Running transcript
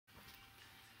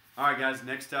All right, guys,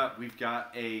 next up, we've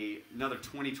got another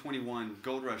 2021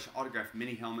 Gold Rush autographed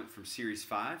mini helmet from Series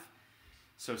 5.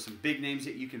 So some big names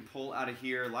that you can pull out of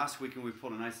here. Last weekend, we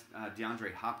pulled a nice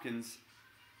DeAndre Hopkins.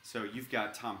 So you've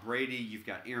got Tom Brady, you've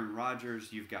got Aaron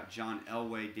Rodgers, you've got John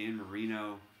Elway, Dan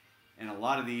Marino, and a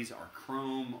lot of these are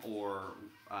chrome or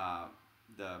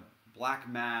the black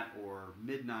matte or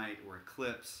midnight or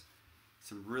eclipse.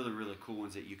 Some really, really cool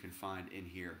ones that you can find in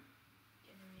here.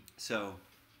 So,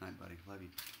 night, buddy. Love you.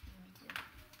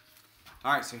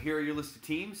 All right, so here are your list of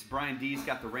teams. Brian D's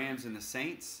got the Rams and the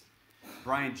Saints.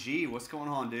 Brian G, what's going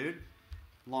on, dude?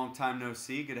 Long time no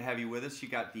see. Good to have you with us. You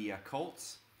got the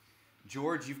Colts.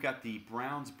 George, you've got the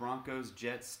Browns, Broncos,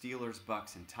 Jets, Steelers,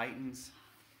 Bucks, and Titans.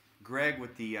 Greg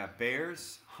with the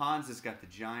Bears. Hans has got the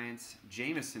Giants.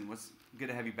 Jameson, what's good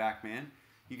to have you back, man.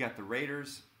 You got the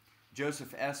Raiders.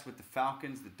 Joseph S. with the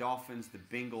Falcons, the Dolphins, the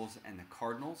Bengals, and the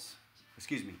Cardinals.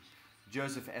 Excuse me.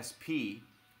 Joseph S.P.,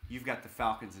 you've got the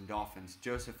Falcons and Dolphins.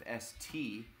 Joseph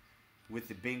S.T. with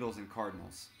the Bengals and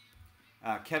Cardinals.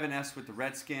 Kevin S. with the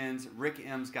Redskins. Rick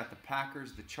M.'s got the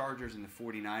Packers, the Chargers, and the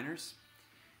 49ers.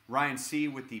 Ryan C.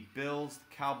 with the Bills,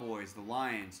 the Cowboys, the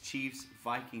Lions, Chiefs,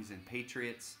 Vikings, and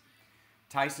Patriots.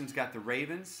 Tyson's got the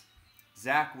Ravens.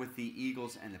 Zach with the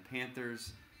Eagles and the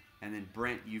Panthers. And then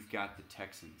Brent, you've got the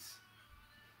Texans.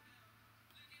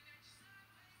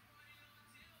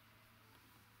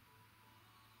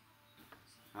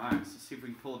 All right, so let's see if we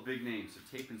can pull a big name. So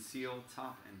tape and seal,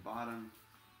 top and bottom.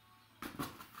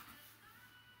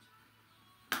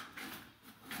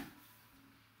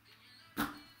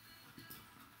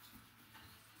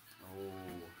 Oh,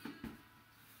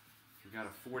 we got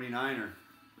a 49er.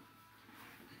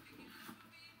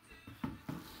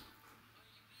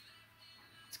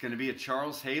 It's going to be a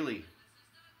Charles Haley.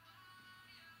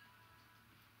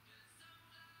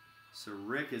 So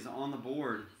Rick is on the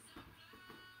board.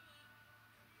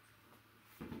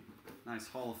 Nice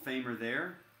Hall of Famer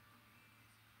there.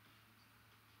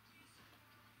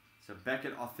 So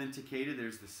Beckett authenticated.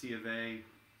 There's the C of A.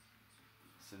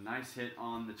 It's a nice hit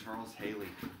on the Charles Haley.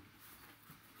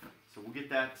 So we'll get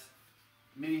that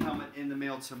mini helmet in the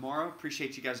mail tomorrow.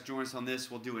 Appreciate you guys joining us on this.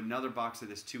 We'll do another box of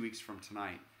this 2 weeks from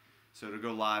tonight. So it'll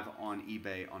go live on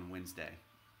eBay on Wednesday.